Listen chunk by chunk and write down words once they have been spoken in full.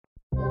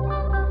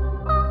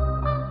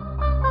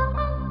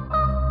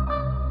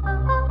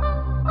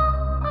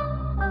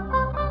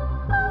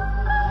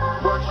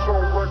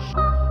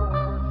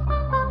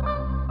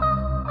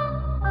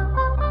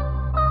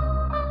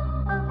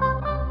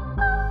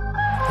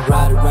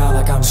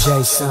I'm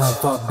Jason.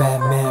 Fuck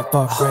Batman,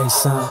 fuck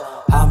Grayson.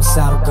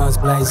 Homicidal guns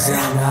blazing,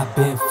 I've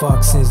been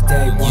fucked since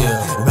day one.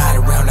 Yeah, ride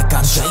around like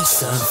I'm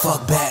Jason.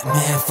 Fuck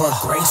Batman,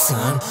 fuck Grayson.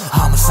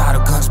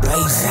 Homicidal guns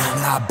blazing,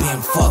 I've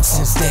been fucked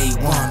since day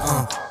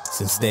one.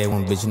 Since day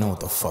one, bitch, you know what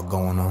the fuck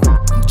going on.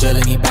 Just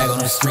let me back on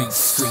the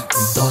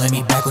streets. Don't let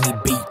me back on the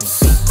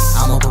beats.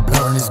 I'ma put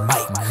blood on this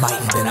mic.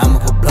 Then I'ma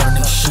put blood on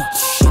these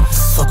sheets.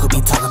 Fuck who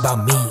be talking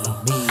about me.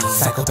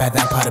 Psychopath,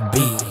 I'm proud to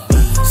be.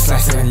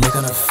 Slice it and lick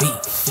on the feet.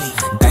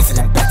 Dice it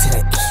and back to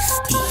the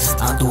east.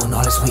 I'm doing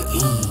all this with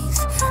ease.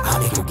 I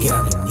make her get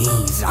on her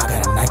knees. I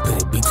got a knife, put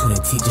it between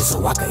the teeth just so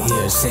I can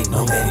hear her say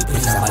no, daddy,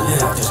 please. I'ma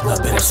let out this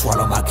blood, better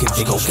swallow my kids.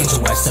 They gon' get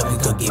your ass up and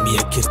come give me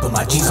a kiss. Put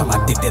my jeans on my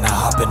dick, then I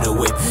hop in the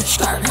whip.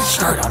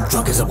 Skirt, I'm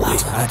drunk as a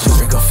bitch. I just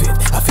drink a fifth,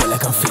 I feel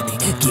like I'm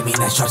 50. Give me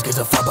that shots, gives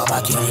a fuck about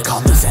my kidney.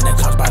 Call me Santa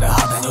Claus by the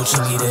hop and your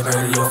chimney. They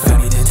murder your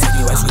family, then take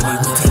you as with me.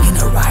 We're taking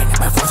a ride,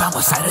 my fourth on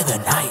one side of the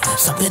night.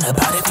 Something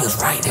about it feels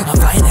right. I'm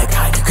flying a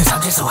kite, cause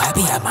I'm just so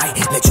happy I might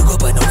let you go,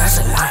 but no, that's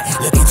a lie.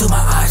 Look into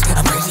my eyes,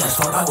 I'm crazy as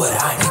fuck, why would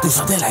I do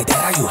something like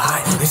that? Are you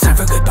high? It's time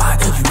for goodbye.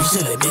 You reach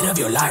the limit of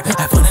your life.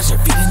 Have fun as you're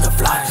feeding the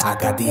flies. I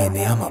got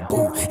DNA on my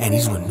boot, and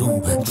he's one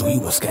new. Drew,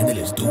 you a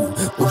scandalous dude.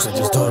 Oops, I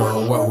just told the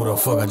whole world who the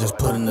fuck I just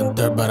put in the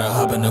dirt, but I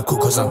hop in the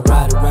coupe cause I'm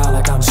ride around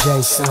like I'm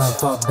Jason.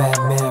 Fuck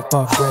Batman,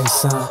 fuck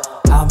Grayson.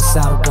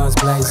 Homicidal guns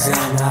blazing,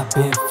 I've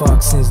been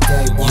fucked since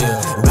day one.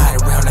 Yeah,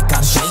 ride around like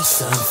I'm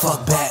Jason.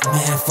 Fuck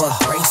Batman, fuck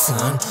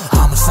Grayson.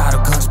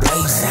 Homicidal guns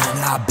blazing,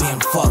 I've been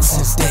fucked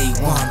since day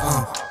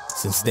one.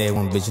 Since day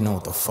one, bitch, you know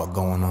what the fuck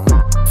going on.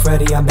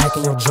 Freddy, I'm back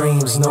in your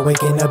dreams. No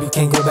waking up, you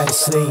can't go back to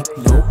sleep.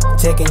 Nope.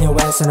 Taking your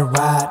ass in a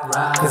ride.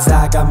 Cause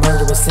I got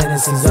murderous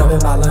tendencies. Up in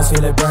my lungs,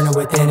 feel it burning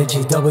with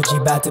energy. Double G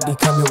about to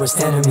become your worst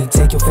enemy.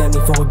 Take your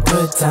family for a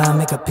good time.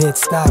 Make a pit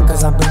stop,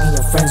 cause I'm bringing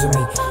your friends with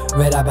me.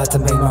 Red eye about to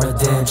make my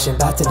redemption.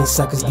 About to these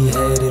suckers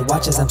beheaded.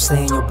 Watch as I'm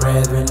slaying your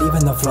brethren.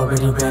 Leaving the floor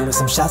ready ran with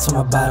some shots from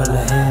a bottle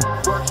of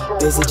him.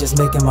 Busy just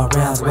making my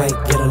rounds. Wait,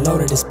 get a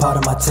load of this part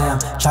of my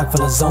town. Chock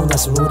full of zone,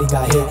 that's where Rudy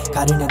got hit.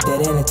 Got in a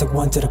dead end and took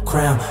one to the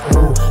crown.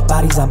 Ooh,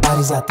 bodies on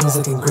bodies, got things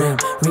looking grim.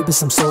 Reaping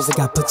some souls that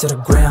got put to the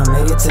ground.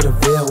 Made it to the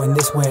veil and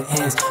this where it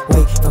ends.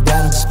 Wait,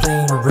 forgot I'm just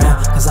playing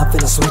around. Cause I'm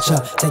finna switch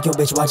up. Take your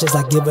bitch, watch as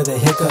I give her the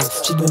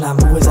hiccups. She do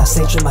not move as I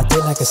say, trim my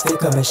dick like a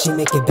stick up. And she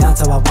make it bounce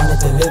how I wanna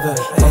deliver.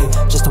 Hey,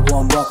 just a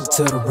warm welcome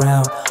to the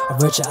round.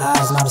 Avert your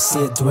eyes, now to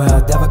see it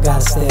dwell. Devil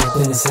gotta stay up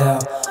in his hell.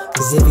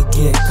 Cause if he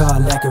get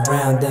caught like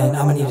around, then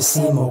I'ma need to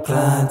see more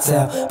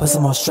clientele. Put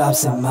some more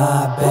straps in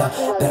my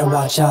belt. Better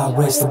watch out,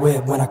 race the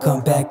whip when I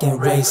come back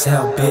and race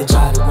hell, bitch.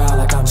 Ride around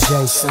like I'm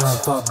Jason.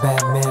 Fuck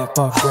Batman,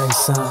 fuck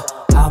Grayson.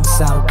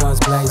 Homicidal guns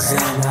blazing,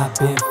 I've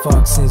been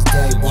fucked since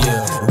day one.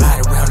 Yeah,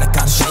 ride around like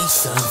I'm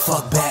Jason.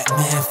 Fuck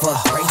Batman,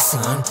 fuck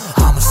Grayson.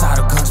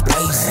 Homicidal guns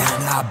blazing,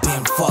 I've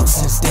been fucked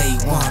since day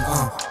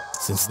one.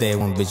 Since day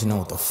one, bitch, you know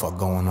what the fuck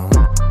going on.